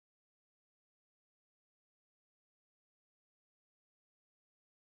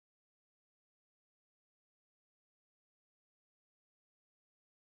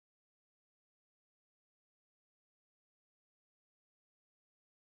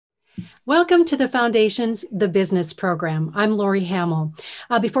Welcome to the Foundation's The Business Program. I'm Lori Hammel.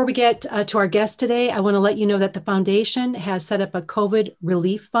 Before we get to our guest today, I want to let you know that the Foundation has set up a COVID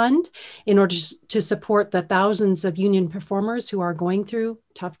relief fund in order to support the thousands of union performers who are going through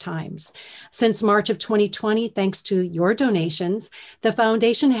tough times. Since March of 2020, thanks to your donations, the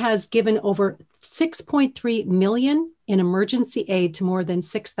Foundation has given over $6.3 million in emergency aid to more than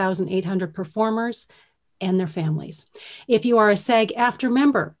 6,800 performers and their families. If you are a SAG-AFTRA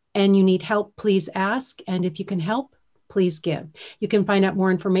member, and you need help, please ask. And if you can help, please give. You can find out more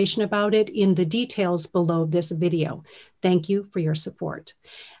information about it in the details below this video. Thank you for your support.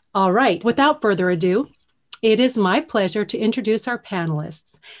 All right, without further ado, it is my pleasure to introduce our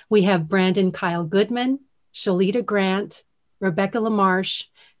panelists. We have Brandon Kyle Goodman, Shalita Grant, Rebecca Lamarche,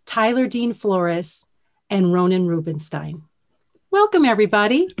 Tyler Dean Flores, and Ronen Rubinstein. Welcome,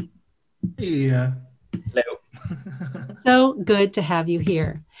 everybody. Yeah. Hello. So good to have you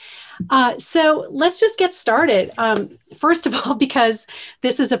here. So let's just get started. First of all, because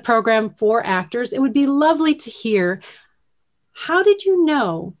this is a program for actors, it would be lovely to hear, how did you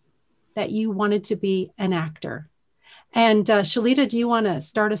know that you wanted to be an actor? And Shalita, do you want to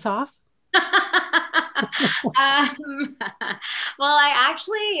start us off? Well, I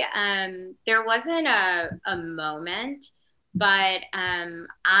actually, there wasn't a moment, but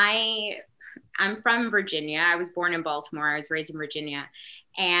I'm from Virginia. I was born in Baltimore. I was raised in Virginia.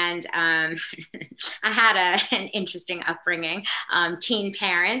 And I had an interesting upbringing, teen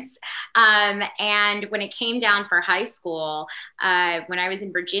parents. And when it came down for high school, when I was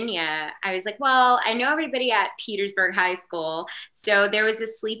in Virginia, I was like, well, I know everybody at Petersburg High School. So there was a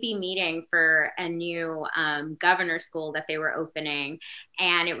sleepy meeting for a new governor school that they were opening.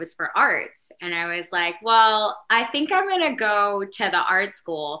 And it was for arts. And I was like, well, I think I'm going to go to the art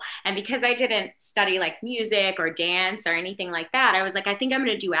school. And because I didn't study like music or dance or anything like that, I was like, I think I'm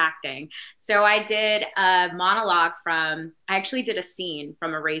going to do acting. So I did a monologue I actually did a scene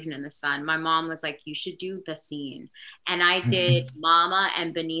from A Raisin in the Sun. My mom was like, you should do the scene. And I did Mama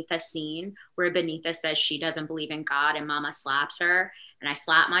and Beneatha scene where Beneatha says she doesn't believe in God and Mama slaps her. And I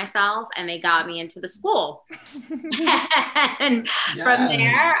slapped myself and they got me into the school. And from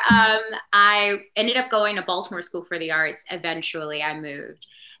there, I ended up going to Baltimore School for the Arts. Eventually I moved.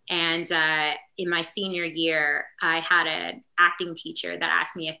 And in my senior year, I had an acting teacher that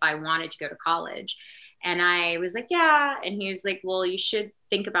asked me if I wanted to go to college. And I was like, yeah. And he was like, well, you should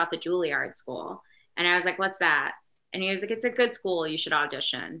think about the Juilliard School. And I was like, what's that? And he was like, it's a good school. You should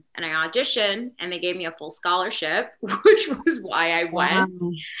audition. And I auditioned and they gave me a full scholarship, which was why I went.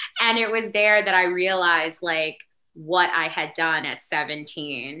 Wow. And it was there that I realized like what I had done at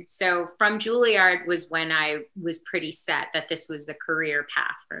 17. So from Juilliard was when I was pretty set that this was the career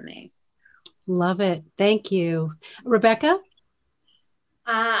path for me. Love it. Thank you. Rebecca?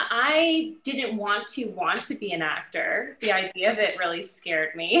 I didn't want to be an actor. The idea of it really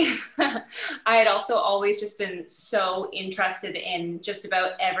scared me. I had also always just been so interested in just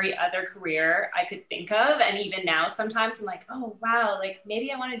about every other career I could think of. And even now, sometimes I'm like, oh, wow, like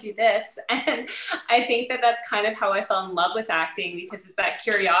maybe I want to do this. And I think that that's kind of how I fell in love with acting, because it's that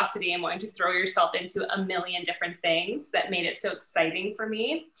curiosity and wanting to throw yourself into a million different things that made it so exciting for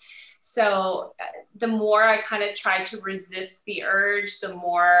me. So the more I kind of tried to resist the urge, the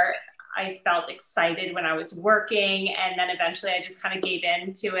more I felt excited when I was working. And then eventually I just kind of gave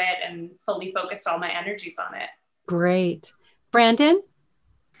in to it and fully focused all my energies on it. Great. Brandon?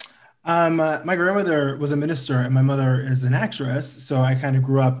 My grandmother was a minister and my mother is an actress. So I kind of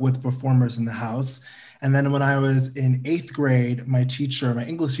grew up with performers in the house. And then when I was in 8th grade, my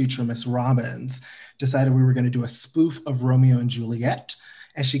English teacher, Miss Robbins, decided we were going to do a spoof of Romeo and Juliet.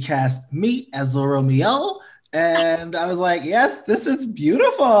 And she cast me as the Romeo. And I was like, yes, this is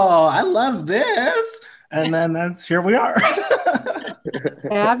beautiful. I love this. And then here we are.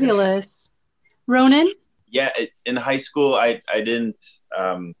 Fabulous. Ronen? Yeah, in high school, I didn't,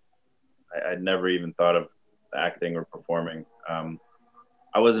 I'd never even thought of acting or performing.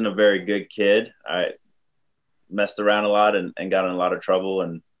 I wasn't a very good kid. I messed around a lot and got in a lot of trouble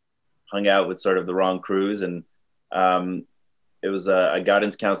and hung out with sort of the wrong crews. And it was a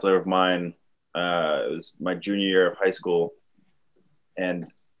guidance counselor of mine. It was my junior year of high school.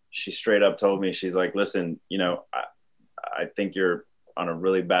 And she straight up told me, she's like, listen, you know, I think you're on a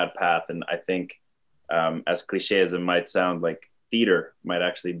really bad path. And I think as cliche as it might sound, like theater might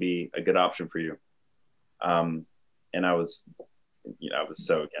actually be a good option for you. And I was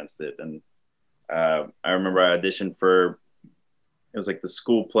so against it. And I remember I auditioned for, it was like the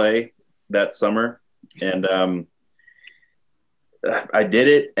school play that summer. And I did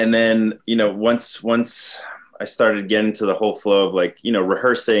it. And then, you know, once I started getting into the whole flow of like,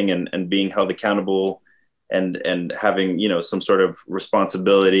 rehearsing and being held accountable and having, some sort of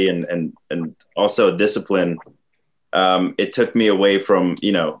responsibility and also discipline. It took me away from,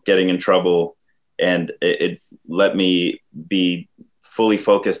 getting in trouble, and it let me be fully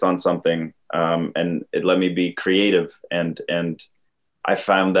focused on something. And it let me be creative. And I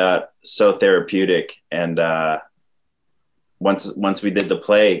found that so therapeutic. And once we did the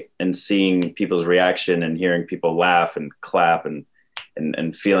play and seeing people's reaction and hearing people laugh and clap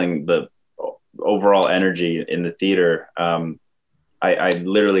and feeling the overall energy in the theater, I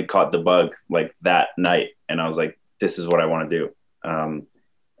literally caught the bug like that night. And I was like, this is what I want to do.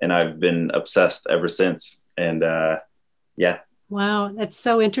 And I've been obsessed ever since. And yeah. Wow. That's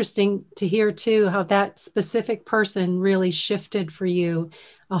so interesting to hear too, how that specific person really shifted for you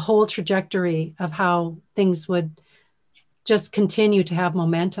a whole trajectory of how things would just continue to have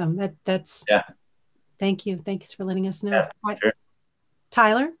momentum. That's yeah. Thank you. Thanks for letting us know. Yeah, sure.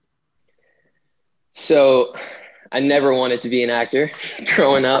 Tyler? So I never wanted to be an actor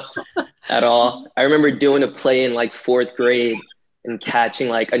growing up at all. I remember doing a play in like 4th grade and catching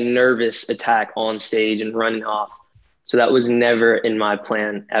like a nervous attack on stage and running off. So that was never in my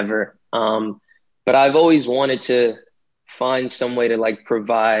plan ever. But I've always wanted to find some way to like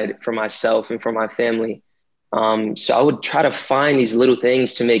provide for myself and for my family. So I would try to find these little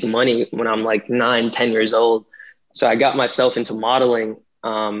things to make money when I'm like 9, 10 years old. So I got myself into modeling.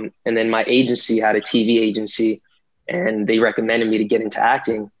 And then my agency had a TV agency, and they recommended me to get into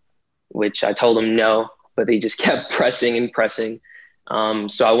acting, which I told them no, but they just kept pressing and pressing.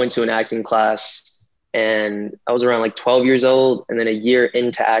 So I went to an acting class, and I was around like 12 years old. And then a year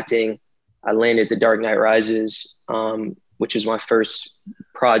into acting, I landed The Dark Knight Rises, which was my first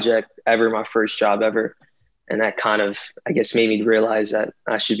project ever, my first job ever. And that kind of, I guess, made me realize that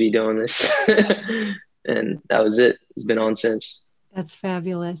I should be doing this. And that was it. It's been on since. That's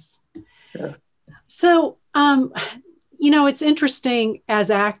fabulous. Yeah. So, it's interesting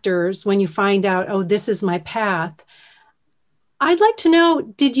as actors when you find out, oh, this is my path. I'd like to know,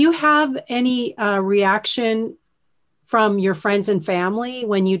 did you have any reaction from your friends and family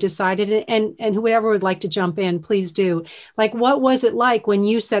when you decided it? And whoever would like to jump in, please do. Like, what was it like when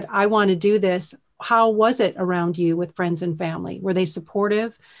you said, I want to do this? How was it around you with friends and family? Were they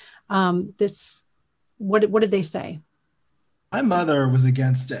supportive? What did they say? My mother was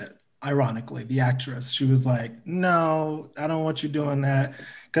against it, ironically, the actress. She was like, no, I don't want you doing that.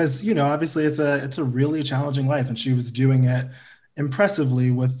 Because, obviously it's a really challenging life. And she was doing it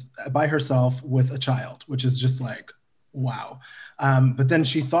impressively by herself with a child, which is just like, wow. But then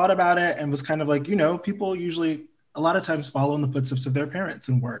she thought about it and was kind of like, people usually a lot of times follow in the footsteps of their parents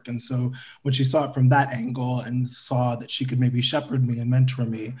and work. And so when she saw it from that angle and saw that she could maybe shepherd me and mentor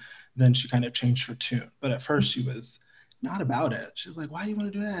me, then she kind of changed her tune. But at first she was not about it. She was like, why do you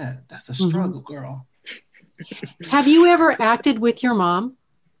want to do that? That's a struggle, girl. Have you ever acted with your mom?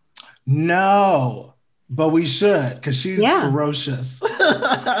 No, but we should, because she's ferocious.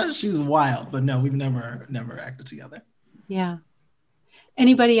 She's wild, but no, we've never acted together. Yeah.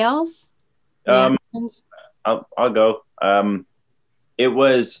 Anybody else? I'll go. It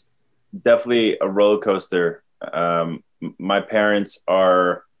was definitely a roller coaster. My parents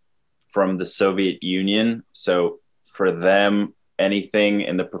are from the Soviet Union, so for them, anything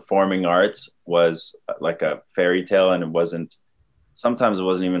in the performing arts was like a fairy tale, and sometimes it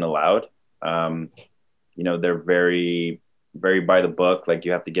wasn't even allowed. They're very, very by the book. Like,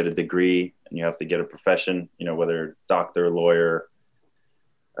 you have to get a degree and you have to get a profession, whether doctor, lawyer,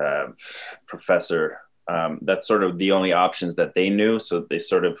 professor. That's sort of the only options that they knew. So they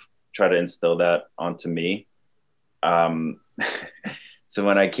sort of try to instill that onto me. So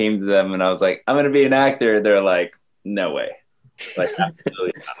when I came to them and I was like, I'm going to be an actor, they're like, no way. Like,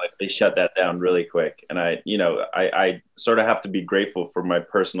 absolutely not. Like, they shut that down really quick. And I sort of have to be grateful for my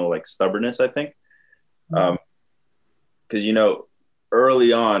personal like stubbornness, I think. Because,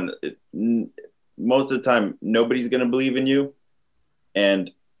 early on, most of the time, nobody's going to believe in you. And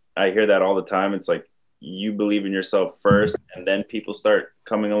I hear that all the time. It's like, you believe in yourself first and then people start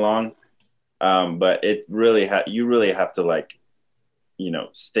coming along. But you really have to like,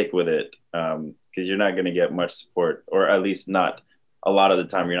 stick with it. Because you're not going to get much support, or at least not a lot of the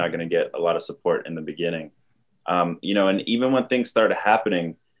time. You're not going to get a lot of support in the beginning. And even when things started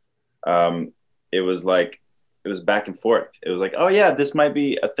happening, it was back and forth. It was like, oh yeah, this might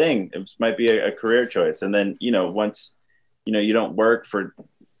be a thing. It might be a career choice. And then, once, you don't work for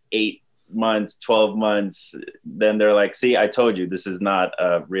 8 months, 12 months, then they're like, see, I told you, this is not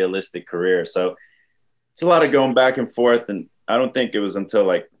a realistic career. So it's a lot of going back and forth. And I don't think it was until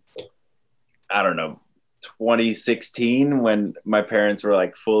like, I don't know, 2016 when my parents were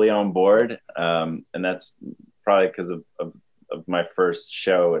like fully on board. And that's probably because of my first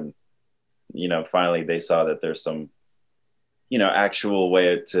show. And, you know, finally they saw that there's some, you know, actual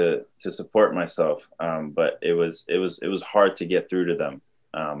way to support myself. But it was hard to get through to them.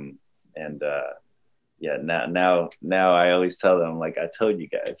 Yeah, now I always tell them, like, I told you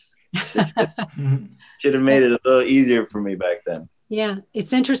guys, should have made it a little easier for me back then. Yeah.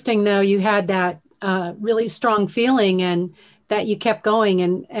 It's interesting though. You had that really strong feeling and that you kept going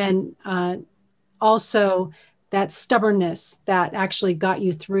and also that stubbornness that actually got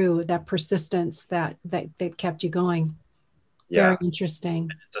you through, that persistence that kept you going. Yeah. Very interesting.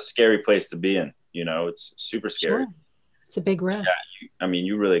 It's a scary place to be in, you know, it's super scary. Sure. It's a big risk. Yeah, I mean,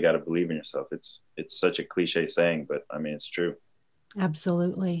 you really got to believe in yourself. It's such a cliche saying, but I mean, it's true.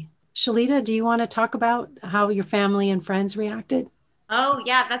 Absolutely. Shalita, do you want to talk about how your family and friends reacted? Oh,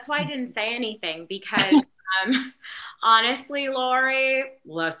 yeah, that's why I didn't say anything because honestly, Lori,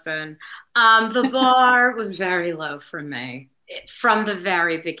 listen, the bar was very low for me from the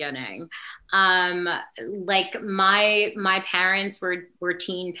very beginning. Like my parents were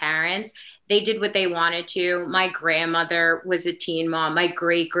teen parents. They did what they wanted to. My grandmother was a teen mom. My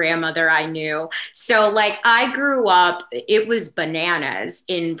great grandmother I knew. So like I grew up, it was bananas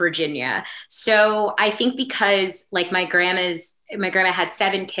in Virginia. So I think because like my grandma had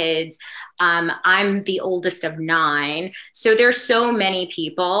 7 kids. I'm the oldest of 9. So there's so many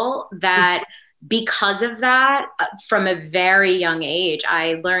people that because of that, from a very young age,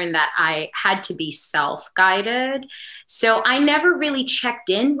 I learned that I had to be self-guided. So I never really checked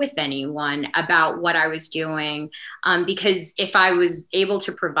in with anyone about what I was doing, because if I was able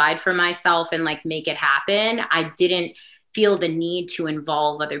to provide for myself and like make it happen, I didn't feel the need to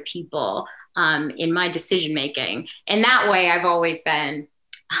involve other people in my decision making. And that way, I've always been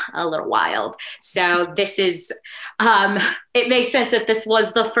a little wild. So this is, it makes sense that this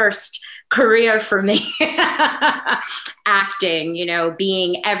was the first career for me. Acting, you know,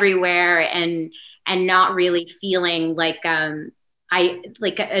 being everywhere and not really feeling like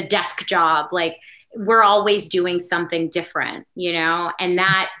like a desk job. Like we're always doing something different, you know, and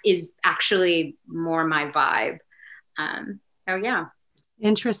that is actually more my vibe. Oh yeah.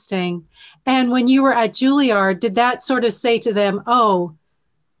 Interesting. And when you were at Juilliard, did that sort of say to them, oh,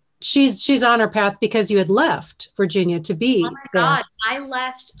 she's on her path because you had left Virginia to be oh my God. I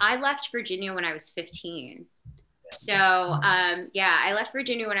left Virginia when I was 15. So yeah, I left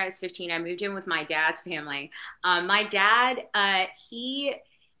Virginia when I was 15. I moved in with my dad's family. My dad, he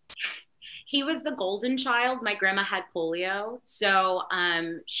was the golden child. My grandma had polio. So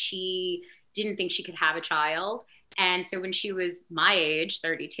she didn't think she could have a child. And so when she was my age,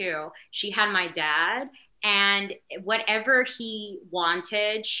 32, she had my dad. And whatever he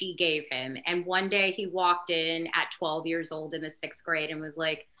wanted, she gave him. And one day he walked in at 12 years old in the 6th grade and was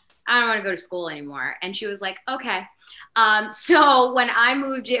like, I don't want to go to school anymore. And she was like, okay. So when I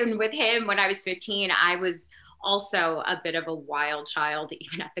moved in with him when I was 15, I was also a bit of a wild child,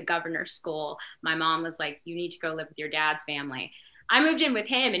 even at the governor's school. My mom was like, you need to go live with your dad's family. I moved in with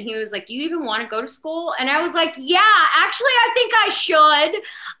him and he was like, do you even want to go to school? And I was like, yeah, actually, I think I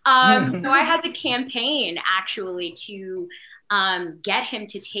should. So I had to campaign actually to get him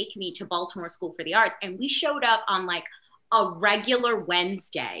to take me to Baltimore School for the Arts. And we showed up on like a regular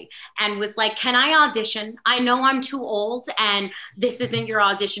Wednesday and was like, can I audition? I know I'm too old and this isn't your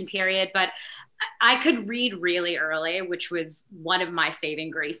audition period, but I could read really early, which was one of my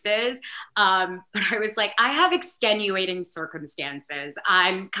saving graces. But I was like, I have extenuating circumstances.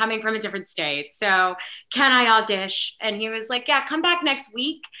 I'm coming from a different state. So can I audition? And he was like, yeah, come back next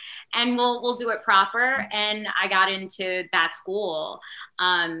week and we'll do it proper. And I got into that school.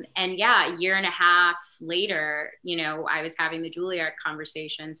 And yeah, a year and a half later, you know, I was having the Juilliard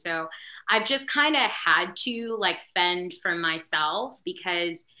conversation. So I've just kind of had to like fend for myself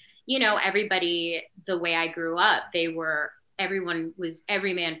because you know, everybody, the way I grew up, everyone was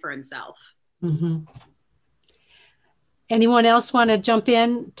every man for himself. Mm-hmm. Anyone else want to jump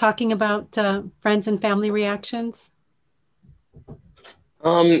in talking about friends and family reactions?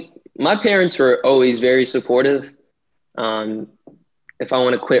 My parents were always very supportive. If I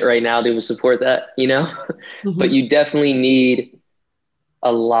want to quit right now, they would support that, you know, mm-hmm. But you definitely need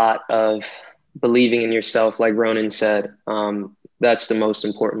a lot of believing in yourself. Like Ronen said, that's the most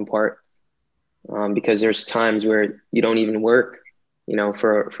important part, because there's times where you don't even work, you know,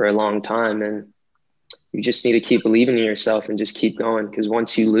 for a long time. And you just need to keep believing in yourself and just keep going. Because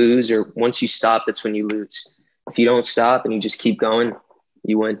once you lose or once you stop, that's when you lose. If you don't stop and you just keep going,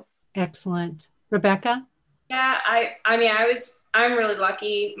 you win. Excellent. Rebecca? Yeah, I mean, I was I'm really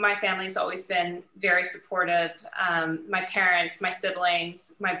lucky. My family's always been very supportive. My parents, my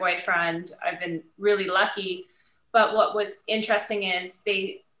siblings, my boyfriend, I've been really lucky. But what was interesting is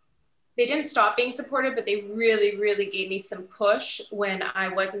they didn't stop being supportive, but they really, really gave me some push when I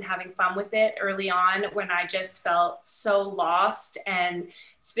wasn't having fun with it early on, when I just felt so lost and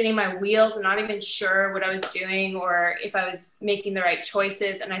spinning my wheels and not even sure what I was doing or if I was making the right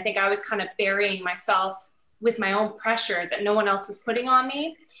choices. And I think I was kind of burying myself with my own pressure that no one else was putting on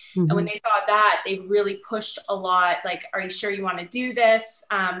me. Mm-hmm. And when they saw that, they really pushed a lot. Like, are you sure you want to do this?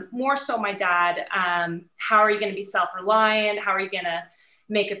 More so my dad, how are you going to be self-reliant? How are you going to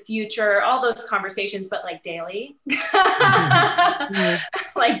make a future? All those conversations, but like daily,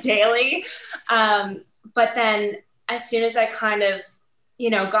 like daily. But then as soon as I kind of,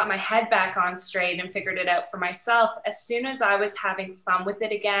 got my head back on straight and figured it out for myself, as soon as I was having fun with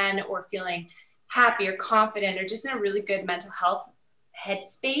it again, or feeling happy or confident or just in a really good mental health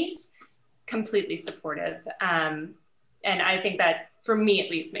headspace, completely supportive. And I think that for me,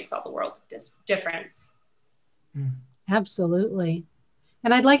 at least, makes all the world of difference. Absolutely.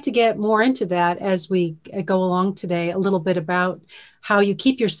 And I'd like to get more into that as we go along today, a little bit about how you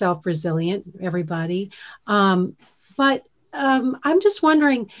keep yourself resilient, everybody. But I'm just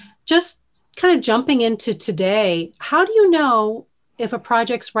wondering, just kind of jumping into today, how do you know if a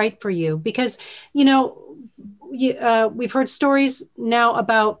project's right for you? Because, we've heard stories now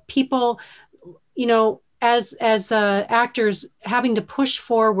about people, as actors having to push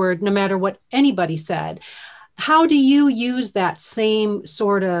forward no matter what anybody said. How do you use that same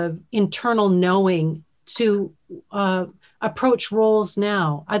sort of internal knowing to approach roles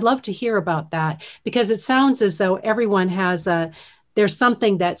now? I'd love to hear about that, because it sounds as though everyone has there's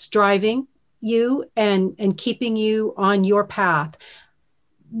something that's driving you and keeping you on your path.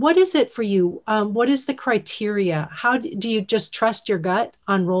 What is it for you? What is the criteria? How do you just trust your gut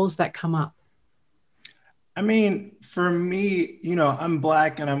on roles that come up? I mean, for me, I'm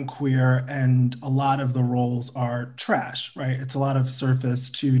Black and I'm queer, and a lot of the roles are trash, right? It's a lot of surface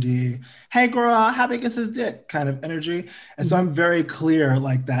 2D, hey girl, how big is his dick kind of energy. And so I'm very clear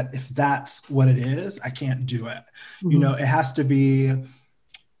like that. If that's what it is, I can't do it. It has to be,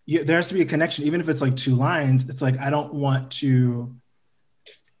 there has to be a connection, even if it's like 2 lines. It's like, I don't want to,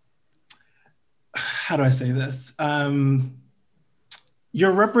 how do I say this?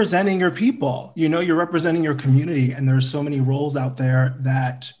 You're representing your people, you're representing your community, and there's so many roles out there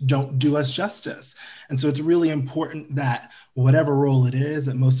that don't do us justice. And so it's really important that whatever role it is,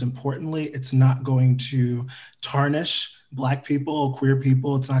 that most importantly, it's not going to tarnish Black people, queer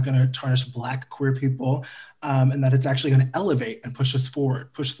people. It's not going to tarnish Black queer people, and that it's actually going to elevate and push us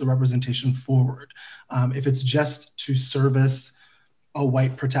forward, push the representation forward. If it's just to service a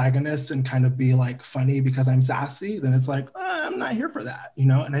white protagonist and kind of be like funny because I'm sassy, then it's like, I'm not here for that,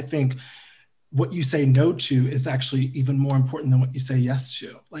 And I think what you say no to is actually even more important than what you say yes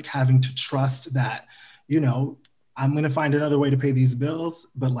to, like having to trust that, I'm going to find another way to pay these bills,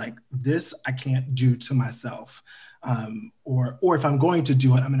 but like this, I can't do to myself. Or if I'm going to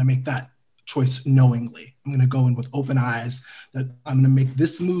do it, I'm going to make that choice knowingly. I'm going to go in with open eyes, that I'm going to make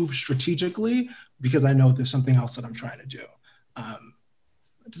this move strategically because I know there's something else that I'm trying to do.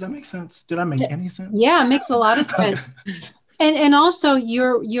 Does that make sense? Did I make any sense? Yeah, it makes a lot of sense. Okay. And also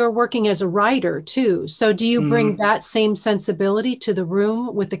you're working as a writer too. So do you bring that same sensibility to the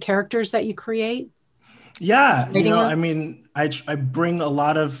room with the characters that you create? Yeah, I bring a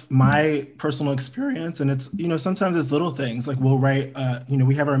lot of my personal experience, and it's, sometimes it's little things like we'll write,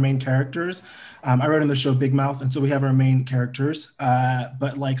 we have our main characters. I wrote in the show Big Mouth, and so we have our main characters,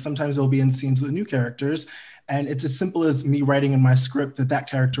 but like sometimes they'll be in scenes with new characters. And it's as simple as me writing in my script that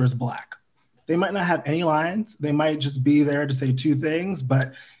character is Black. They might not have any lines. They might just be there to say 2 things,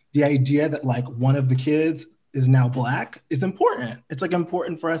 but the idea that like one of the kids is now Black is important. It's like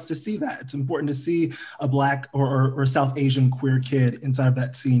important for us to see that. It's important to see a Black or South Asian queer kid inside of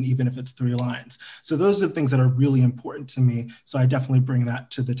that scene, even if it's 3 lines. So those are the things that are really important to me. So I definitely bring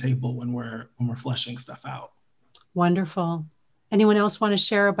that to the table when we're fleshing stuff out. Wonderful. Anyone else want to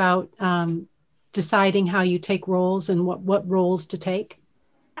share about deciding how you take roles and what roles to take?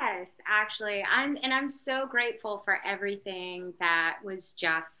 Yes, actually, I'm so grateful for everything that was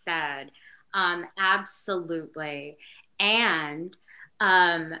just said. Absolutely. And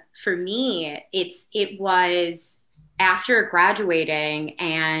for me, it was after graduating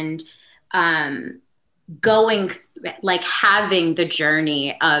and going, like having the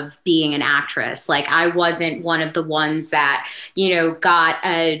journey of being an actress. Like I wasn't one of the ones that, got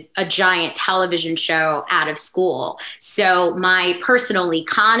a giant television show out of school. So my personal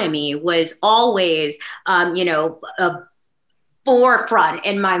economy was always, forefront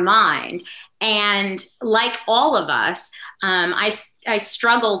in my mind. And like all of us, I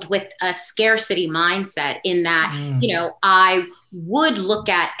struggled with a scarcity mindset in that, you know, I would look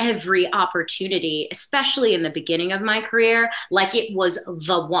at every opportunity, especially in the beginning of my career, like it was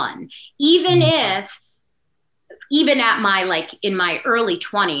the one, even at my, like in my early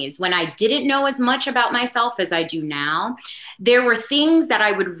 20s, when I didn't know as much about myself as I do now, there were things that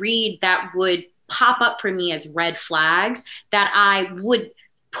I would read that would pop up for me as red flags that I would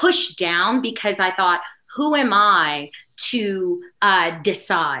push down because I thought, who am I to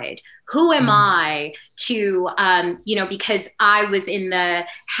decide? Who am I to, you know, because I was in the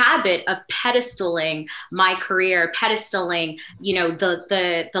habit of pedestaling my career, pedestaling, you know,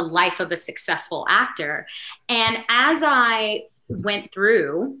 the life of a successful actor. And as I went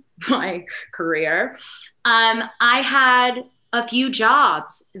through my career, I had a few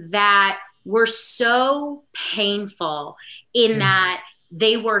jobs that were so painful in that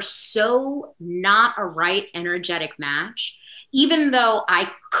they were so not a right energetic match. Even though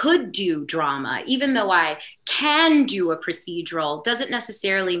I could do drama, even though I can do a procedural, doesn't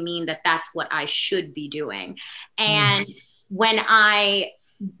necessarily mean that that's what I should be doing. And when I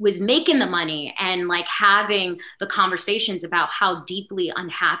was making the money and like having the conversations about how deeply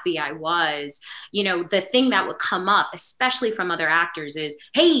unhappy I was, you know, the thing that would come up, especially from other actors, is,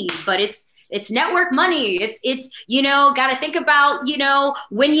 hey, but it's network money. It's, you know, got to think about, you know,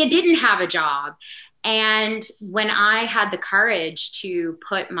 when you didn't have a job. And when I had the courage to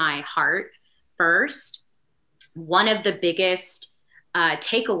put my heart first, one of the biggest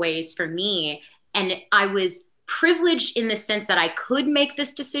takeaways for me, and I was privileged in the sense that I could make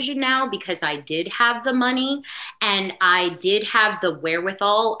this decision now because I did have the money and I did have the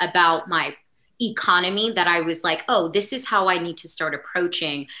wherewithal about my economy, that I was like, oh, this is how I need to start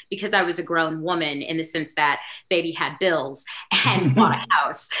approaching, because I was a grown woman in the sense that baby had bills and bought a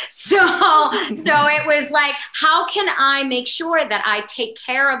house. So it was like, how can I make sure that I take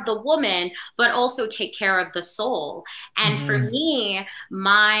care of the woman, but also take care of the soul? And for me,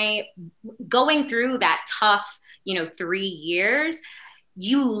 my going through that tough, you know, 3 years,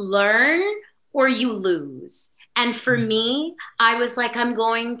 you learn or you lose. And for me, I was like, I'm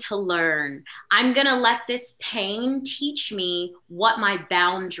going to learn. I'm going to let this pain teach me what my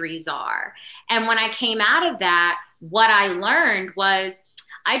boundaries are. And when I came out of that, what I learned was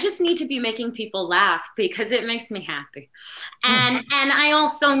I just need to be making people laugh because it makes me happy. And I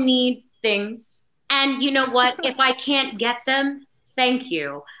also need things. And you know what? If I can't get them, thank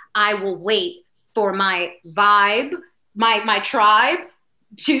you. I will wait for my vibe, my tribe,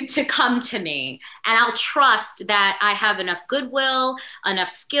 to come to me. And I'll trust that I have enough goodwill, enough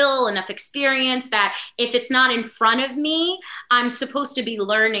skill, enough experience that if it's not in front of me, I'm supposed to be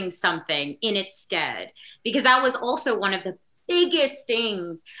learning something in its stead. Because that was also one of the biggest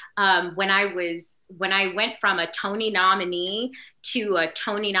things when I went from a Tony nominee to a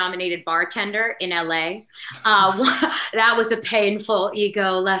Tony nominated bartender in LA. That was a painful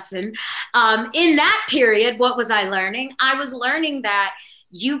ego lesson. In that period, what was I learning? I was learning that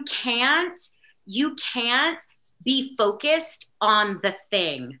you can't be focused on the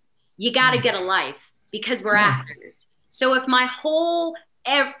thing. You got to get a life because we're actors. So if my whole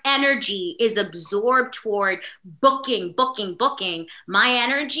energy is absorbed toward booking, my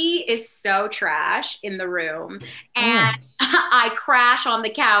energy is so trash in the room. And I crash on the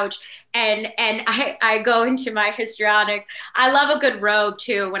couch and I go into my histrionics. I love a good robe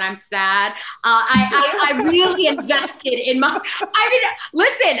too when I'm sad. I really invested in my, I mean,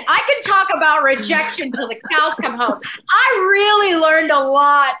 listen, I can talk about rejection till the cows come home. I really learned a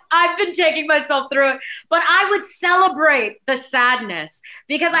lot. I've been taking myself through it, but I would celebrate the sadness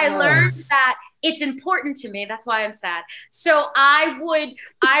because I learned that it's important to me. That's why I'm sad. So I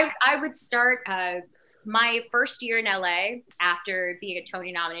would start my first year in LA after being a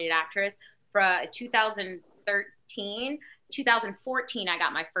Tony nominated actress. For 2013, 2014, I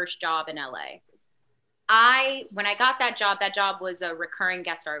got my first job in LA. When I got that job was a recurring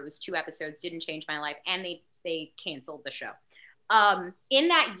guest star. It was 2 episodes, didn't change my life. And they canceled the show. In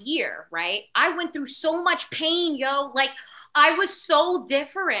that year, right, I went through so much pain, yo. Like, I was so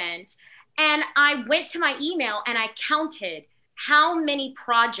different. And I went to my email and I counted how many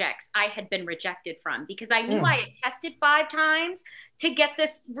projects I had been rejected from, because I knew I had tested 5 times to get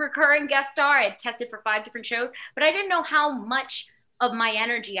this recurring guest star. I had tested for 5 different shows, but I didn't know how much of my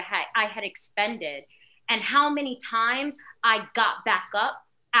energy I had expended and how many times I got back up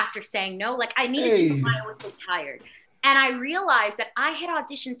after saying no. Like, I needed to know why I was so tired. And I realized that I had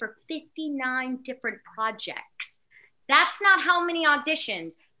auditioned for 59 different projects. That's not how many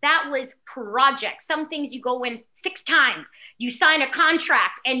auditions. That was projects. Some things you go in 6 times. You sign a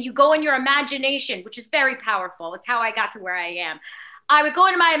contract and you go in your imagination, which is very powerful. It's how I got to where I am. I would go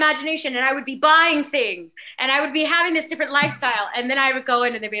into my imagination and I would be buying things and I would be having this different lifestyle. And then I would go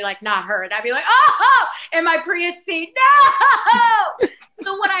in and they'd be like, not her. And I'd be like, oh, in my Prius seat, no.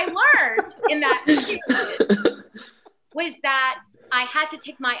 So what I learned in that was that I had to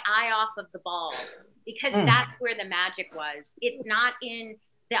take my eye off of the ball, because that's where the magic was. It's not in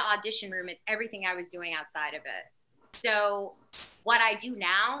the audition room. It's everything I was doing outside of it. So what I do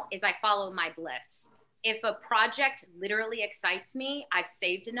now is I follow my bliss. If a project literally excites me, I've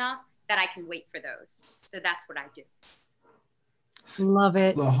saved enough that I can wait for those. So that's what I do. Love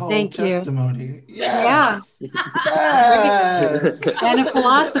it. The whole Thank testimony. you. Yes. Yeah. Yes. And a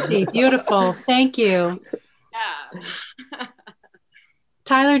philosophy. Beautiful. Thank you. Yeah.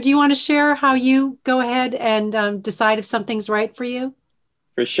 Tyler, do you want to share how you go ahead and decide if something's right for you?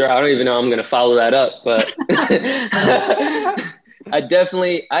 For sure. I don't even know I'm going to follow that up, but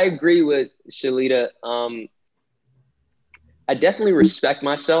I agree with Shalita. I definitely respect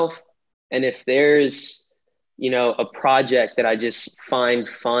myself. And if there's, a project that I just find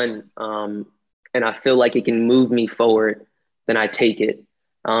fun, and I feel like it can move me forward, then I take it.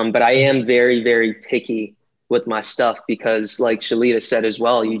 But I am very, very picky with my stuff, because like Shalita said as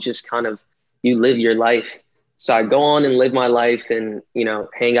well, you just you live your life. So I go on and live my life and,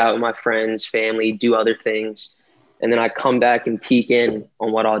 hang out with my friends, family, do other things. And then I come back and peek in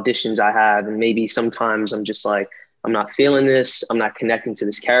on what auditions I have. And maybe sometimes I'm just like, I'm not feeling this. I'm not connecting to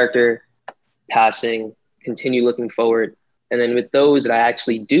this character, passing, continue looking forward. And then with those that I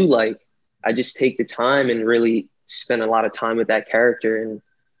actually do like, I just take the time and really spend a lot of time with that character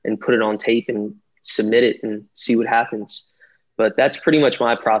and put it on tape and submit it and see what happens. But that's pretty much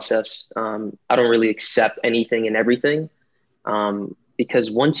my process. I don't really accept anything and everything,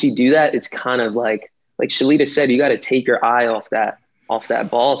 because once you do that, it's kind of like Shalita said, you got to take your eye off that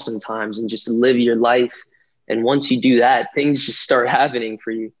ball sometimes and just live your life. And once you do that, things just start happening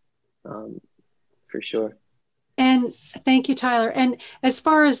for you, for sure. And thank you, Tyler. And as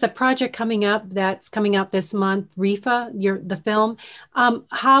far as the project that's coming up this month, REEFA, the film,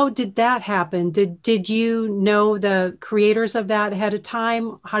 how did that happen? Did you know the creators of that ahead of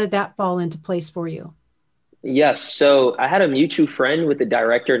time? How did that fall into place for you? Yes. So I had a mutual friend with the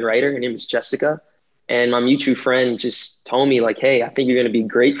director and writer. Her name is Jessica. And my mutual friend just told me like, hey, I think you're going to be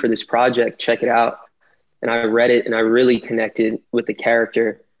great for this project. Check it out. And I read it and I really connected with the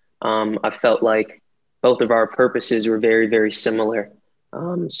character. I felt like both of our purposes were very, very similar.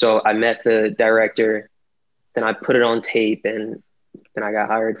 So I met the director, then I put it on tape, and then I got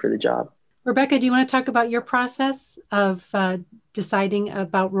hired for the job. Rebecca, do you want to talk about your process of deciding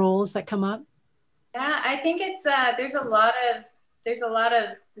about roles that come up? Yeah, I think it's there's a lot of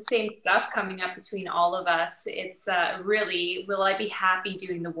the same stuff coming up between all of us. It's really, will I be happy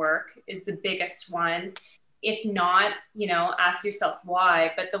doing the work is the biggest one. If not, ask yourself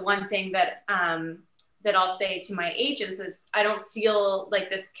why. But the one thing that I'll say to my agents is, I don't feel like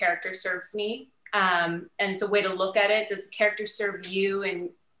this character serves me. And it's a way to look at it. Does the character serve you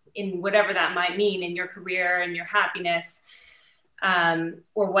in whatever that might mean in your career and your happiness,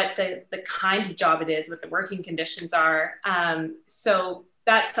 or what the kind of job it is, what the working conditions are. So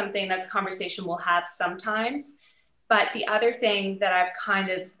that's conversation we'll have sometimes. But the other thing that I've kind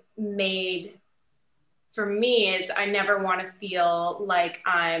of made for me is I never want to feel like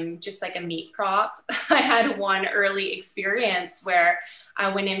I'm just like a meat prop. I had one early experience where I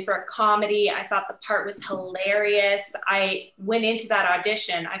went in for a comedy. I thought the part was hilarious. I went into that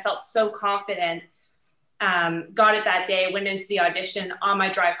audition. I felt so confident. Got it that day, went into the audition. On my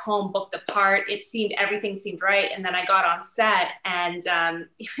drive home, booked the part. Everything seemed right. And then I got on set and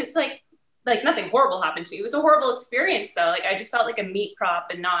it was like nothing horrible happened to me. It was a horrible experience though. Like I just felt like a meat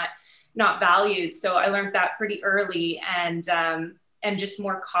prop and not valued. So I learned that pretty early, and just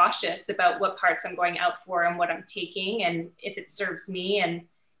more cautious about what parts I'm going out for and what I'm taking, and if it serves me and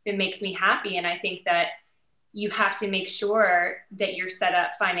it makes me happy. And I think that you have to make sure that you're set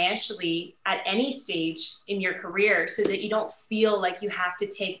up financially at any stage in your career so that you don't feel like you have to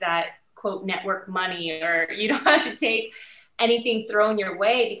take that quote network money, or you don't have to take anything thrown your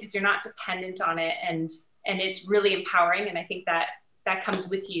way, because you're not dependent on it. And it's really empowering. And I think that comes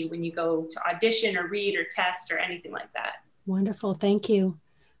with you when you go to audition or read or test or anything like that. Wonderful. Thank you.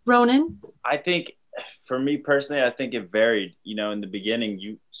 Ronen? I think for me personally, I think it varied. In the beginning,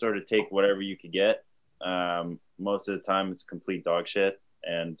 you sort of take whatever you could get. Most of the time it's complete dog shit.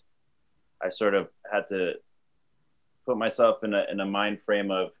 And I sort of had to put myself in a mind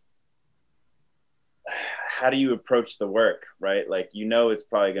frame of how do you approach the work, right? Like, you know, it's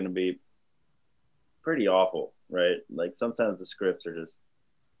probably going to be pretty awful, right? Like sometimes the scripts are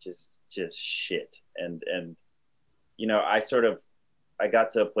just shit. And, you know, I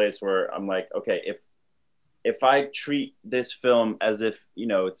got to a place where I'm like, okay, if I treat this film as if, you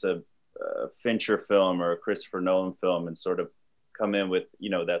know, it's a Fincher film or a Christopher Nolan film, and sort of come in with, you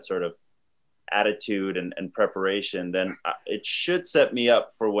know, that sort of attitude and preparation, then it should set me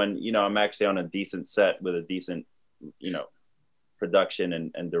up for when, you know, I'm actually on a decent set with a decent, you know,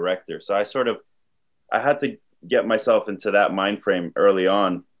 production and director. So I had to get myself into that mind frame early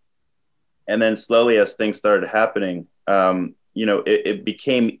on. And then slowly, as things started happening, you know, it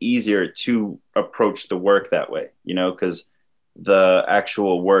became easier to approach the work that way, you know, because the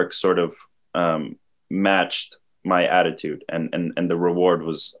actual work sort of matched my attitude, and the reward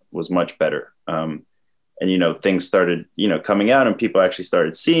was much better. And, you know, things started, you know, coming out, and people actually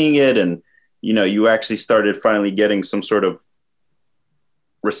started seeing it. And, you know, you actually started finally getting some sort of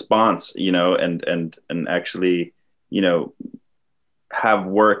response, you know, and actually, you know, have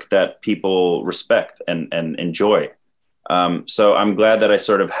work that people respect and enjoy. So I'm glad that I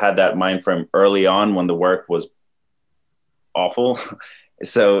sort of had that mind frame early on when the work was awful.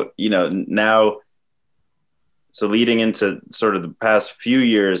 So, you know, now, so leading into sort of the past few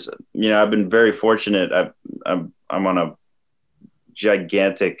years, you know, I've been very fortunate. I'm on a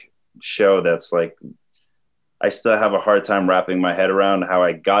gigantic show that's like, I still have a hard time wrapping my head around how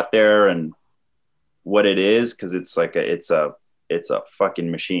I got there and what it is. 'Cause it's like it's a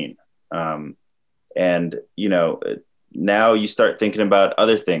fucking machine. And, you know, now you start thinking about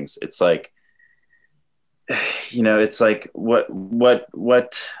other things. It's like, you know, it's like,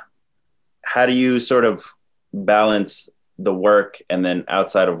 how do you sort of balance the work and then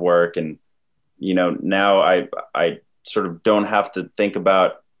outside of work? And, you know, now I sort of don't have to think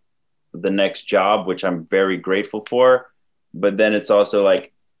about the next job, which I'm very grateful for. But then it's also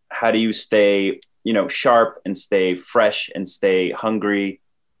like, how do you stay, you know, sharp and stay fresh and stay hungry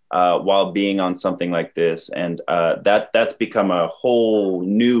while being on something like this? And that's become a whole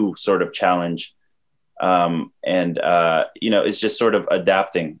new sort of challenge. And you know, it's just sort of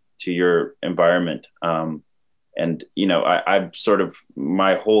adapting to your environment. And, you know, I've sort of,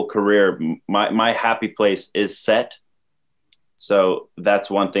 my whole career, my happy place is set. So that's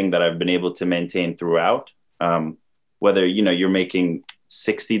one thing that I've been able to maintain throughout. Whether, you know, you're making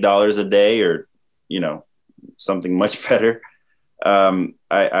 $60 a day or, you know, something much better.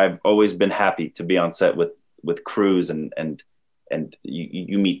 I've always been happy to be on set with crews, and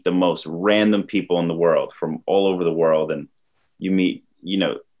you meet the most random people in the world from all over the world. And you meet, you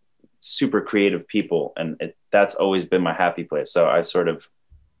know, super creative people, and that's always been my happy place. So I sort of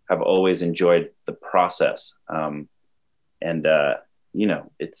have always enjoyed the process. And you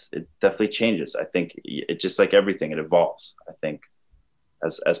know, it definitely changes. I think it's just like everything, it evolves. I think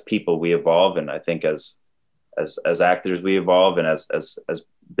as people we evolve, and I think as actors we evolve, and as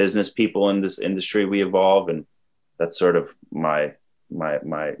business people in this industry we evolve. And that's sort of my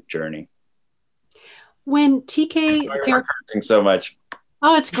journey. When TK, so much.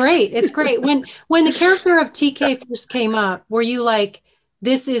 Oh, it's great. It's great. When the character of TK first came up, were you like,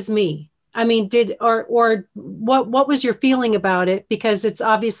 this is me? I mean, or what was your feeling about it? Because it's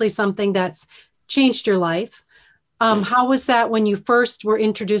obviously something that's changed your life. How was that when you first were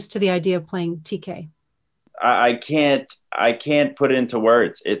introduced to the idea of playing TK? I can't put it into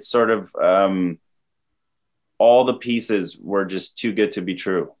words. It's sort of, all the pieces were just too good to be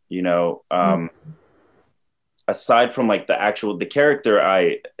true, you know. Aside from like the character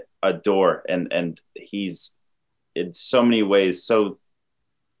I adore, and he's in so many ways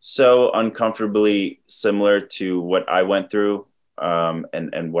so uncomfortably similar to what I went through,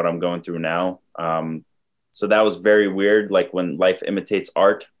 and what I'm going through now. So that was very weird, like when life imitates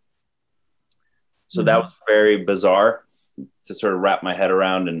art. So that was very bizarre to sort of wrap my head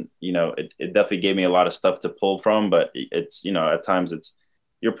around. And, you know, it definitely gave me a lot of stuff to pull from, but it's, you know, at times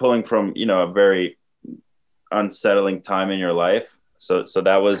you're pulling from, you know, a very unsettling time in your life. So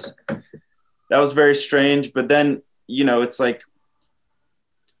that was very strange. But then, you know, it's like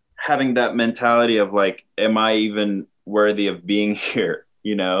having that mentality of like, am I even worthy of being here?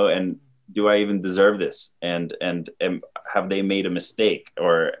 You know, and do I even deserve this? And have they made a mistake?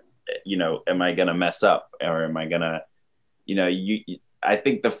 Or, you know, am I going to mess up? Or am I going to, you know, I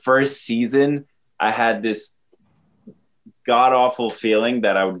think the first season I had this god awful feeling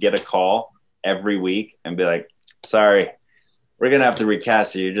that I would get a call every week and be like, sorry, we're going to have to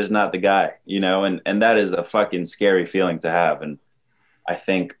recast you. You're just not the guy, you know? And that is a fucking scary feeling to have. And I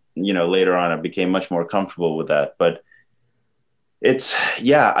think, you know, later on I became much more comfortable with that. But it's,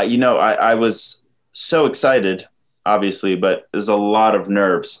 yeah, you know, I was so excited, obviously, but there's a lot of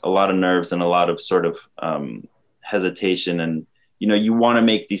nerves and a lot of sort of hesitation. And, you know, you want to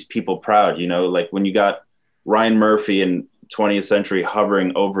make these people proud, you know, like when you got Ryan Murphy in 20th Century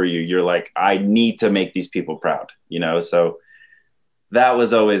hovering over you, you're like, I need to make these people proud, you know? So that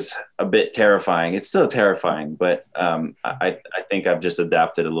was always a bit terrifying. It's still terrifying, but I think I've just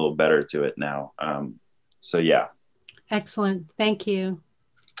adapted a little better to it now. So yeah. Excellent. Thank you.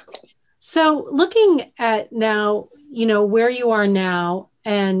 So looking at now, you know, where you are now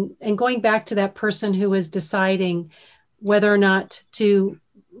and going back to that person who is deciding whether or not to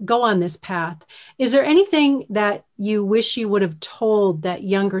go on this path, is there anything that you wish you would have told that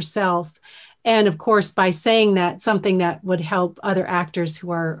younger self? And of course, by saying that, something that would help other actors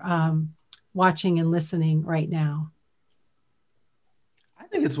who are watching and listening right now. I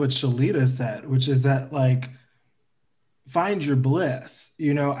think it's what Shalita said, which is that, like, find your bliss.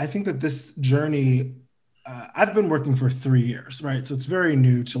 You know, I think that this journey, I've been working for 3 years, right? So it's very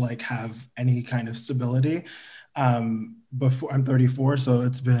new to like have any kind of stability. Before I'm 34, so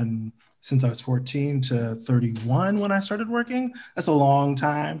it's been since I was 14 to 31 when I started working. That's a long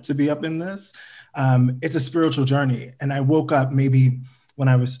time to be up in this. It's a spiritual journey. And I woke up maybe when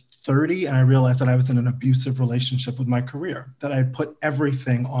I was 30 and I realized that I was in an abusive relationship with my career, that I had put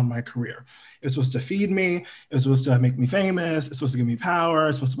everything on my career. It was supposed to feed me. It was supposed to make me famous. It's supposed to give me power.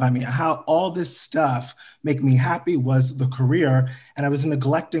 It's supposed to buy me a house. All this stuff make me happy was the career. And I was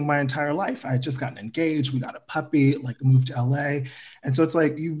neglecting my entire life. I had just gotten engaged. We got a puppy, like moved to LA. And so it's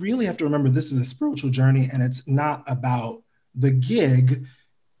like, you really have to remember this is a spiritual journey and it's not about the gig.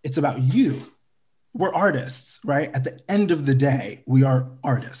 It's about you. We're artists, right? At the end of the day, we are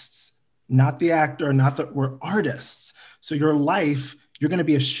artists, not the actor, we're artists. So your life, you're going to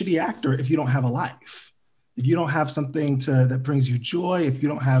be a shitty actor if you don't have a life. If you don't have something that brings you joy, if you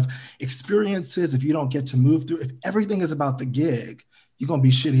don't have experiences, if you don't get to move through, if everything is about the gig, you're going to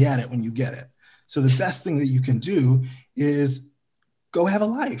be shitty at it when you get it. So the best thing that you can do is go have a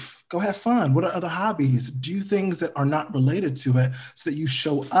life, go have fun. What are other hobbies? Do things that are not related to it so that you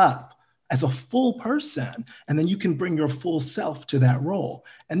show up as a full person, and then you can bring your full self to that role,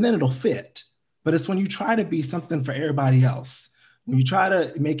 and then it'll fit. But it's when you try to be something for everybody else, when you try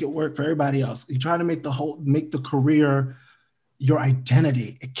to make it work for everybody else, you try to make the career your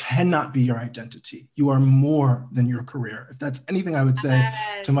identity. It cannot be your identity. You are more than your career. If that's anything I would say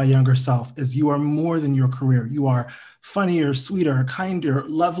to my younger self, is you are more than your career. You are funnier, sweeter, kinder,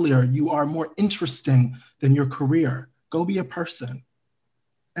 lovelier. You are more interesting than your career. Go be a person.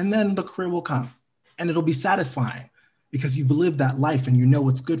 And then the career will come and it'll be satisfying because you've lived that life and you know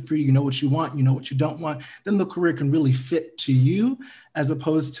what's good for you, you know what you want, you know what you don't want. Then the career can really fit to you as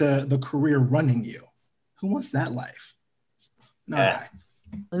opposed to the career running you. Who wants that life? Not I.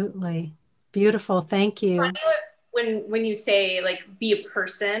 Absolutely. Beautiful. Thank you. When you say like be a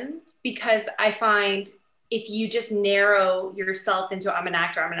person, because I find if you just narrow yourself into I'm an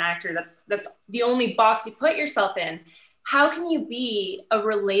actor, that's the only box you put yourself in. How can you be a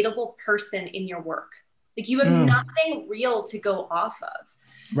relatable person in your work? Like you have nothing real to go off of.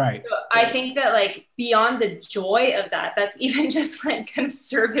 Right. So I think that like beyond the joy of that, that's even just like kind of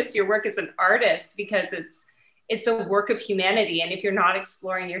service your work as an artist because it's the work of humanity. And if you're not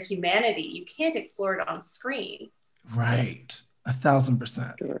exploring your humanity, you can't explore it on screen. Right.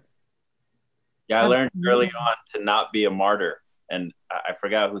 1,000%. Yeah, I learned early on to not be a martyr. And I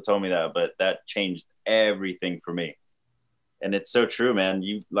forgot who told me that, but that changed everything for me. And it's so true, man.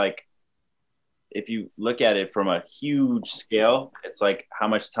 You like, if you look at it from a huge scale, it's like how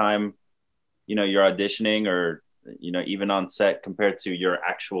much time, you know, you're auditioning or, you know, even on set compared to your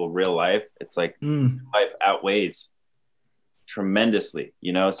actual real life. It's like life outweighs tremendously,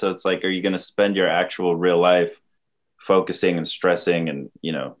 you know? So it's like, are you going to spend your actual real life focusing and stressing and,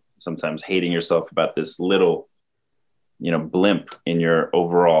 you know, sometimes hating yourself about this little, you know, blimp in your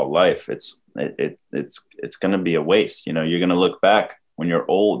overall life? It's going to be a waste. You know, you're going to look back when you're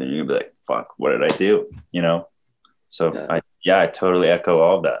old and you're gonna be like, fuck, what did I do? You know? So I totally echo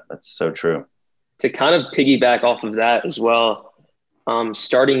all of that. That's so true. To kind of piggyback off of that as well,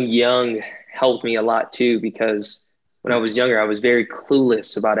 starting young helped me a lot too, because when I was younger, I was very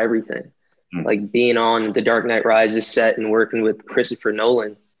clueless about everything. Like being on The Dark Knight Rises set and working with Christopher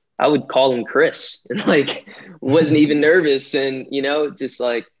Nolan, I would call him Chris and like wasn't even nervous. And, you know, just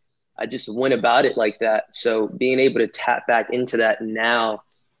like, I just went about it like that. So being able to tap back into that now,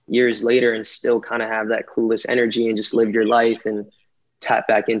 years later, and still kind of have that clueless energy and just live your life and tap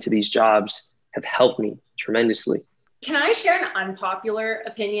back into these jobs have helped me tremendously. Can I share an unpopular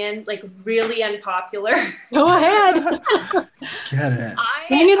opinion, like really unpopular? Go ahead. Get it.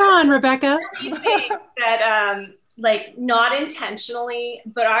 Bring it on, Rebecca. I really think that, like, not intentionally,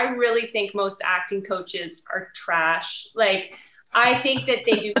 but I really think most acting coaches are trash. Like, I think that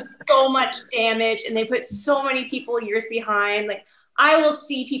they do so much damage and they put so many people years behind. Like, I will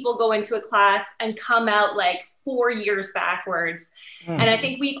see people go into a class and come out like 4 years backwards. And I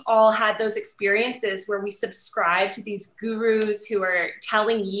think we've all had those experiences where we subscribe to these gurus who are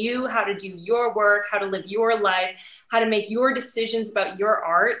telling you how to do your work, how to live your life, how to make your decisions about your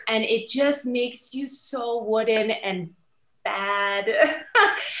art. And it just makes you so wooden and bad.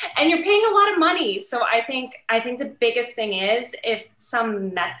 And you're paying a lot of money. So I think the biggest thing is, if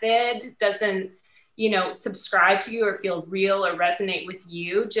some method doesn't, subscribe to you or feel real or resonate with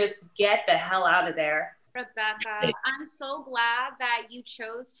you, just get the hell out of there. Rebecca, I'm so glad that you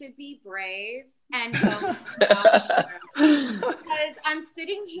chose to be brave and go because I'm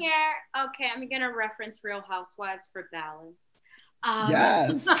sitting here. Okay, I'm gonna reference Real Housewives for balance.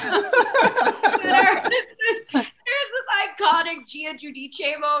 Yes. There's this iconic Gia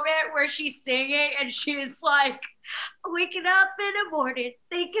Giudice moment where she's singing and she's like, waking up in the morning,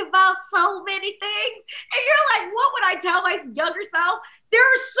 thinking about so many things. And you're like, what would I tell my younger self? There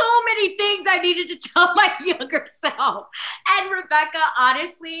are so many things I needed to tell my younger self. And Rebecca,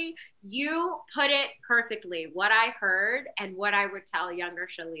 honestly, you put it perfectly. What I heard and what I would tell younger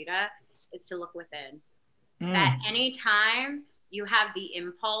Shalita is to look within. That anytime you have the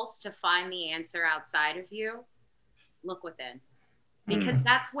impulse to find the answer outside of you, look within. Because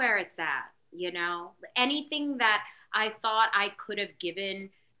that's where it's at, Anything that I thought I could have given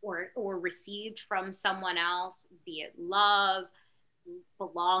or received from someone else, be it love,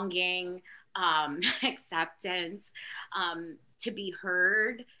 belonging, acceptance, to be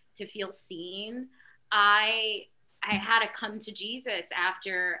heard, to feel seen. I had to come to Jesus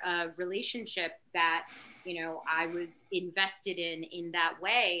after a relationship that, I was invested in that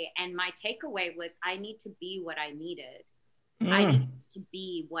way. And my takeaway was, I need to be what I needed. I need to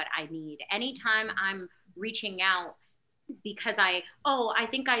be what I need. Anytime I'm reaching out because I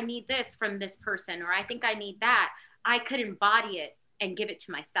think I need this from this person, or I think I need that, I could embody it and give it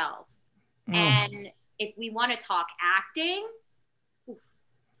to myself. And if we want to talk acting,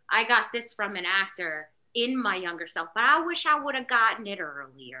 I got this from an actor in my younger self, but I wish I would have gotten it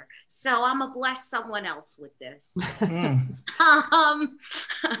earlier. So I'm gonna bless someone else with this.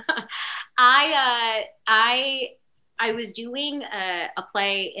 I was doing a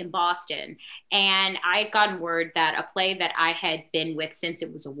play in Boston, and I had gotten word that a play that I had been with since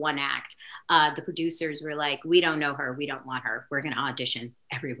it was a one act, the producers were like, we don't know her, we don't want her, we're going to audition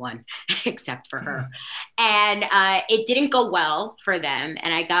everyone except for her. And it didn't go well for them.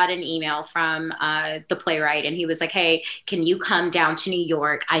 And I got an email from the playwright, and he was like, hey, can you come down to New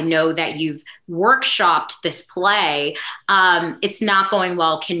York? I know that you've workshopped this play. It's not going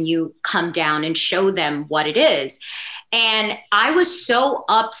well. Can you come down and show them what it is? And I was so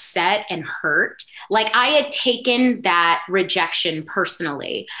upset and hurt. Like, I had taken that rejection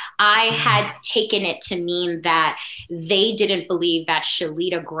personally. I had taken it to mean that they didn't believe that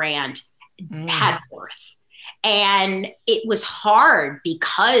Shalita Grant had worth. And it was hard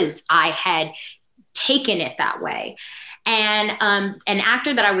because I had taken it that way. And an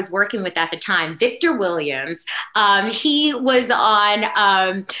actor that I was working with at the time, Victor Williams, he was on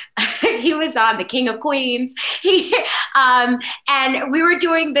The King of Queens. And we were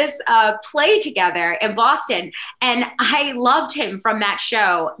doing this play together in Boston, and I loved him from that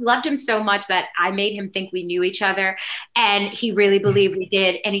show. Loved him so much that I made him think we knew each other, and he really believed we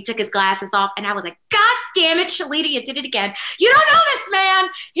did. And he took his glasses off, and I was like, "God damn it, Shalita, you did it again! You don't know this man.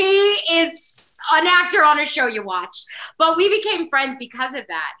 He is an actor on a show you watched." But we became friends because of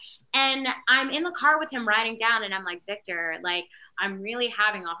that. And I'm in the car with him riding down, and I'm like, Victor, like, I'm really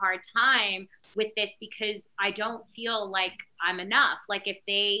having a hard time with this because I don't feel like I'm enough. Like, if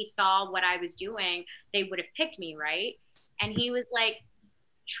they saw what I was doing, they would have picked me, right? And he was like,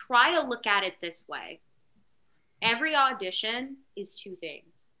 try to look at it this way. Every audition is two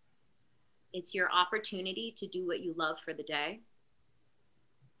things. It's your opportunity to do what you love for the day,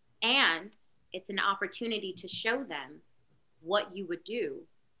 and it's an opportunity to show them what you would do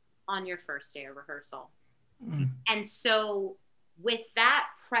on your first day of rehearsal. And so with that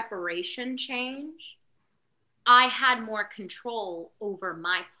preparation change, I had more control over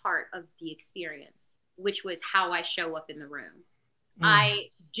my part of the experience, which was how I show up in the room. I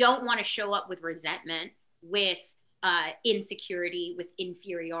don't want to show up with resentment, with insecurity, with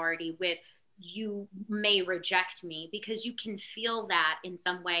inferiority, with you may reject me, because you can feel that in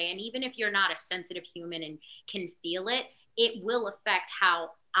some way. And even if you're not a sensitive human and can feel it, it will affect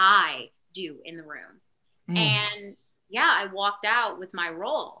how I do in the room. And yeah, I walked out with my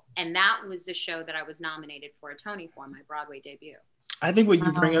role, and that was the show that I was nominated for a Tony for, my Broadway debut. I think what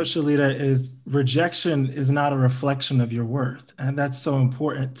you bring up, Shalita, is rejection is not a reflection of your worth. And that's so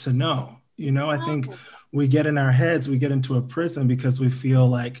important to know. You know, I think we get in our heads, we get into a prison because we feel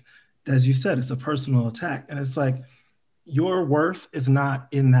like, as you said, it's a personal attack. And it's like, your worth is not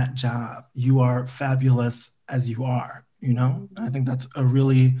in that job. You are fabulous as you are, you know? And I think that's a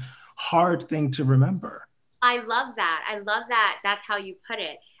really hard thing to remember. I love that. I love that. That's how you put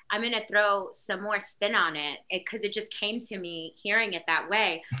it. I'm going to throw some more spin on it because it just came to me hearing it that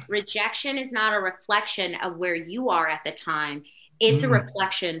way. Rejection is not a reflection of where you are at the time. It's a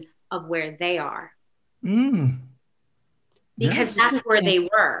reflection of where they are. Because that's where they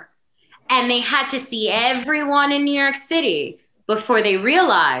were. And they had to see everyone in New York City before they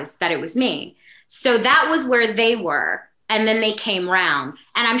realized that it was me. So that was where they were. And then they came round.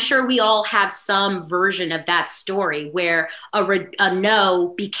 And I'm sure we all have some version of that story where a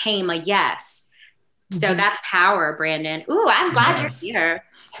no became a yes. So that's power, Brandon. Ooh, I'm glad you're here.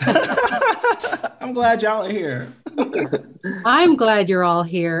 I'm glad y'all are here. I'm glad you're all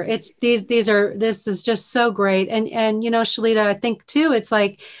here. This is just so great. And you know, Shalita, I think too, it's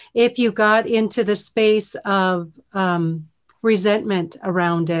like if you got into the space of resentment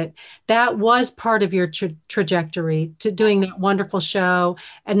around it, that was part of your trajectory to doing that wonderful show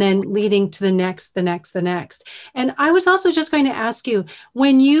and then leading to the next. And I was also just going to ask you,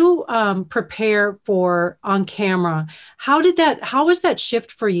 when you prepare for on camera, how was that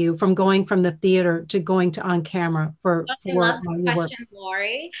shift for you from going from the theater to going to on camera I love the question,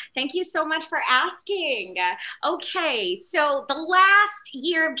 Lori. Thank you so much for asking. Okay, so the last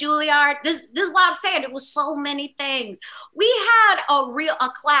year of Juilliard, this is what I'm saying, it was so many things. We had a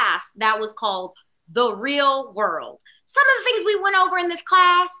class that was called The Real World. Some of the things we went over in this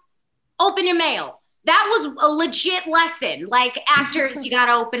class: open your mail. That was a legit lesson. Like, actors, you got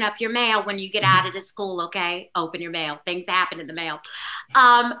to open up your mail when you get out of the school, okay? Open your mail. Things happen in the mail.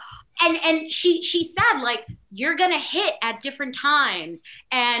 And she said, like, you're going to hit at different times.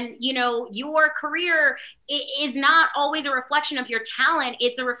 And, you know, your career is not always a reflection of your talent.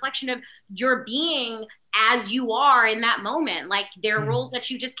 It's a reflection of your being as you are in that moment. Like, there are roles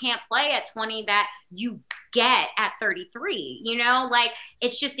that you just can't play at 20 that you get at 33, you know, like,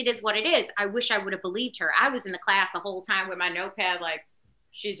 it is what it is. I wish I would have believed her. I was in the class the whole time with my notepad, like,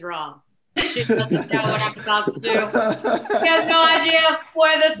 she's wrong. She doesn't know what I'm about to do. She has no idea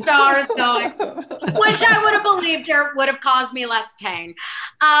where the star is going. Wish I would have believed her, would have caused me less pain. In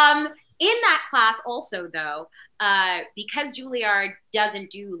that class also, though, because Juilliard doesn't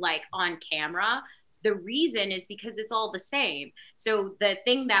do like on camera, the reason is because it's all the same. So the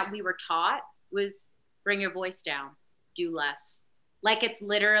thing that we were taught was bring your voice down, do less. Like, it's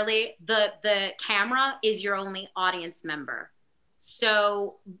literally the camera is your only audience member.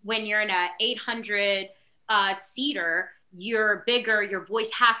 So when you're in a 800 seater, you're bigger, your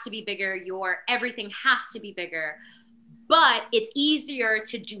voice has to be bigger, your everything has to be bigger. But it's easier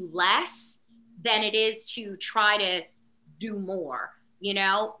to do less than it is to try to do more, you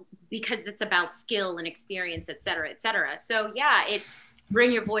know, because it's about skill and experience, et cetera, et cetera. So yeah, it's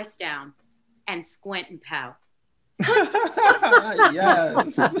bring your voice down and squint and pout.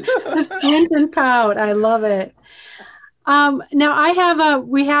 Yes. Squint and pout. I love it. Now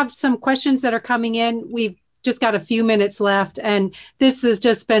we have some questions that are coming in. We've just got a few minutes left, and this has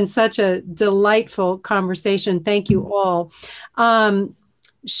just been such a delightful conversation. Thank you all.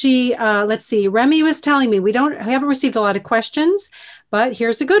 Let's see, Remy was telling me we haven't received a lot of questions, but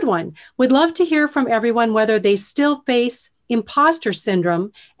here's a good one. Would love to hear from everyone whether they still face imposter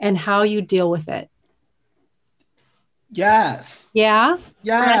syndrome and how you deal with it. Yes. Yeah?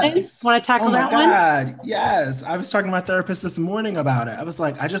 Yes. Want to tackle that one? Oh my God, yes. I was talking to my therapist this morning about it. I was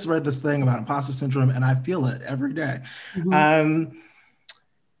like, I just read this thing about imposter syndrome and I feel it every day. Mm-hmm.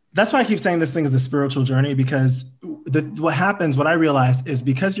 That's why I keep saying this thing is a spiritual journey, because what I realize is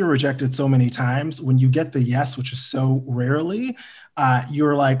because you're rejected so many times, when you get the yes, which is so rarely,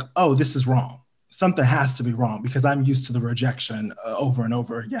 you're like, oh, this is wrong. Something has to be wrong because I'm used to the rejection over and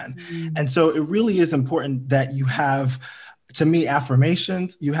over again. Mm-hmm. And so it really is important that you have, to me,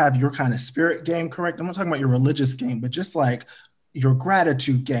 affirmations, you have your kind of spirit game correct. I'm not talking about your religious game, but just like your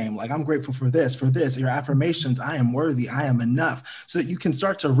gratitude game. Like, I'm grateful for this, your affirmations, I am worthy, I am enough, so that you can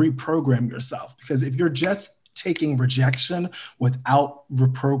start to reprogram yourself. Because if you're just taking rejection without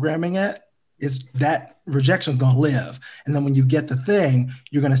reprogramming it, that rejection's going to live. And then when you get the thing,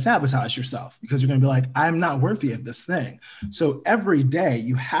 you're going to sabotage yourself because you're going to be like, I'm not worthy of this thing. So every day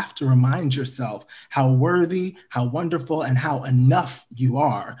you have to remind yourself how worthy, how wonderful, and how enough you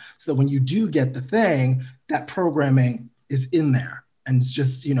are. So that when you do get the thing, that programming is in there. And it's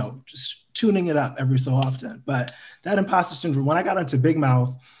just, you know, just tuning it up every so often. But that imposter syndrome, when I got into Big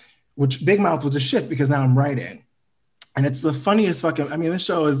Mouth, which Big Mouth was a shift because now I'm writing. And it's the funniest fucking, I mean, this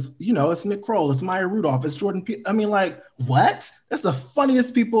show is, you know, it's Nick Kroll, it's Maya Rudolph, it's Jordan I mean, like, what? That's the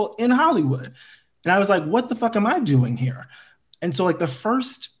funniest people in Hollywood. And I was like, what the fuck am I doing here? And so like the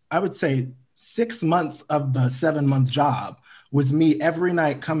first, I would say 6 months of the 7-month job was me every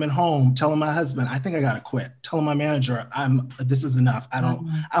night coming home, telling my husband, I think I gotta quit. Telling my manager, this is enough. I don't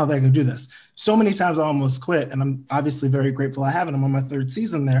think I can do this. So many times I almost quit, and I'm obviously very grateful I haven't. I'm on my 3rd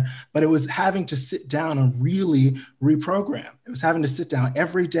season there, but it was having to sit down and really reprogram. It was having to sit down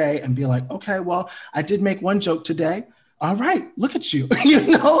every day and be like, okay, well, I did make one joke today. All right, look at you, you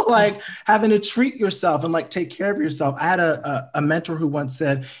know, like having to treat yourself and like take care of yourself. I had a mentor who once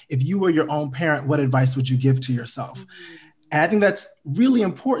said, if you were your own parent, what advice would you give to yourself? And I think that's really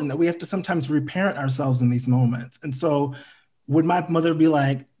important, that we have to sometimes reparent ourselves in these moments. And so would my mother be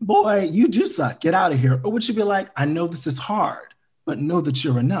like, boy, you do suck, get out of here? Or would she be like, I know this is hard, but know that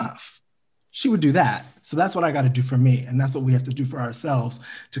you're enough? She would do that. So that's what I got to do for me. And that's what we have to do for ourselves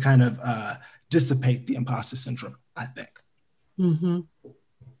to kind of dissipate the imposter syndrome, I think. Mm-hmm.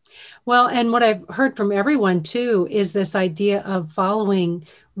 Well, and what I've heard from everyone too is this idea of following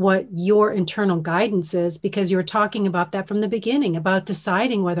what your internal guidance is, because you were talking about that from the beginning, about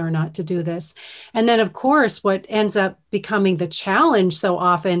deciding whether or not to do this. And then, of course, what ends up becoming the challenge so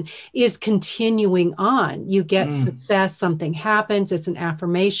often is continuing on. You get success, something happens, it's an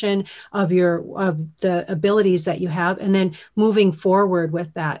affirmation of the abilities that you have, and then moving forward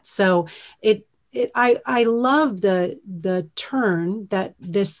with that. So I love the turn that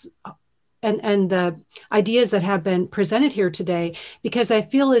this and the ideas that have been presented here today, because I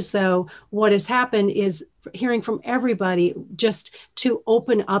feel as though what has happened is hearing from everybody just to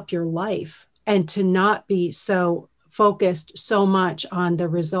open up your life and to not be so focused so much on the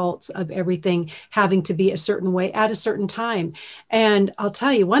results of everything having to be a certain way at a certain time. And I'll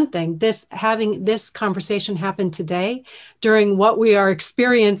tell you one thing, having this conversation happen today during what we are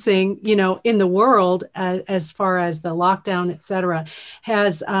experiencing, you know, in the world as far as the lockdown, et cetera,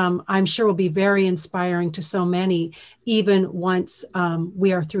 has, I'm sure will be very inspiring to so many, even once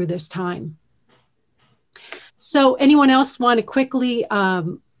we are through this time. So anyone else want to quickly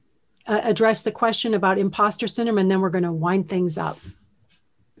address the question about imposter syndrome, and then we're going to wind things up?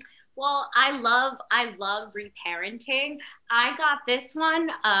 Well, I love reparenting. I got this one,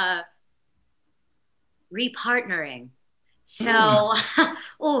 repartnering. So,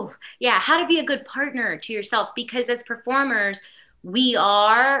 oh yeah, how to be a good partner to yourself, because as performers, we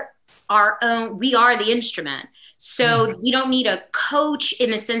are the instrument. So we don't need a coach in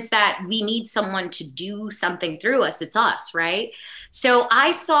the sense that we need someone to do something through us. It's us, right? So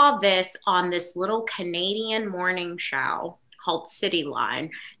I saw this on this little Canadian morning show called City Line.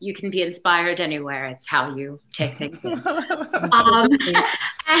 You can be inspired anywhere. It's how you take things in. And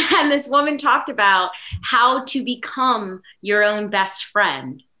this woman talked about how to become your own best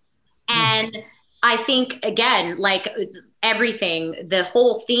friend. And I think, again, like everything, the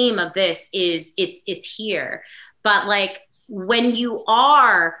whole theme of this is it's here. But like when you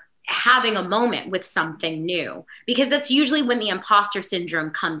are having a moment with something new, because that's usually when the imposter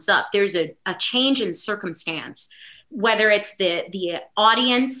syndrome comes up, there's a change in circumstance, whether it's the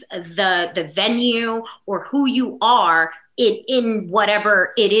audience, the venue, or who you are in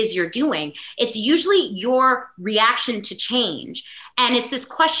whatever it is you're doing. It's usually your reaction to change. And it's this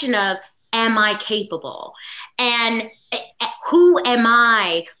question of, am I capable? And who am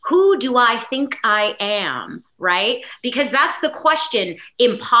I? Who do I think I am? Right? Because that's the question,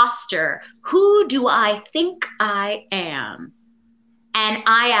 imposter. Who do I think I am? And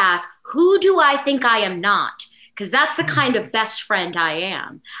I ask, who do I think I am not? Because that's the kind of best friend I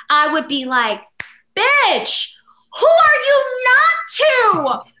am. I would be like, bitch, who are you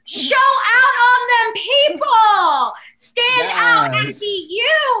not to? Show out on them people. Stand out and be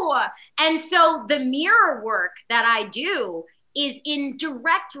you. And so the mirror work that I do is in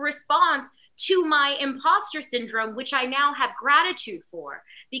direct response to my imposter syndrome, which I now have gratitude for.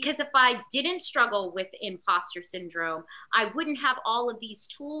 Because if I didn't struggle with imposter syndrome, I wouldn't have all of these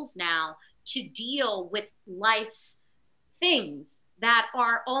tools now to deal with life's things that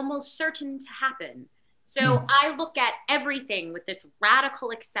are almost certain to happen. So I look at everything with this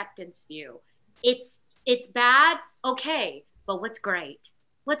radical acceptance view. It's bad, okay, but what's great?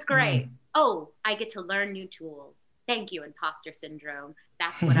 What's great? Oh, I get to learn new tools. Thank you, imposter syndrome.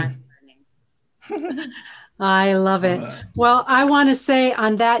 That's what I'm learning. I love it. Well, I want to say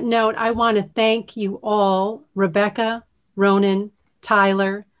on that note, I want to thank you all, Rebecca, Ronen,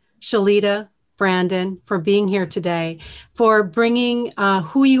 Tyler, Shalita, Brandon, for being here today, for bringing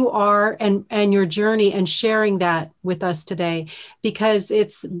who you are and your journey and sharing that with us today, because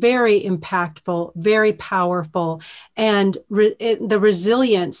it's very impactful, very powerful, and the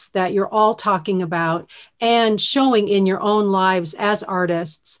resilience that you're all talking about and showing in your own lives as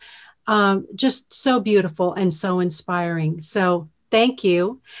artists, just so beautiful and so inspiring. So thank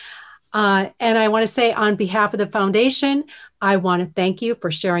you. And I want to say on behalf of the foundation, I want to thank you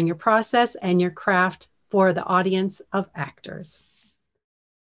for sharing your process and your craft for the audience of actors.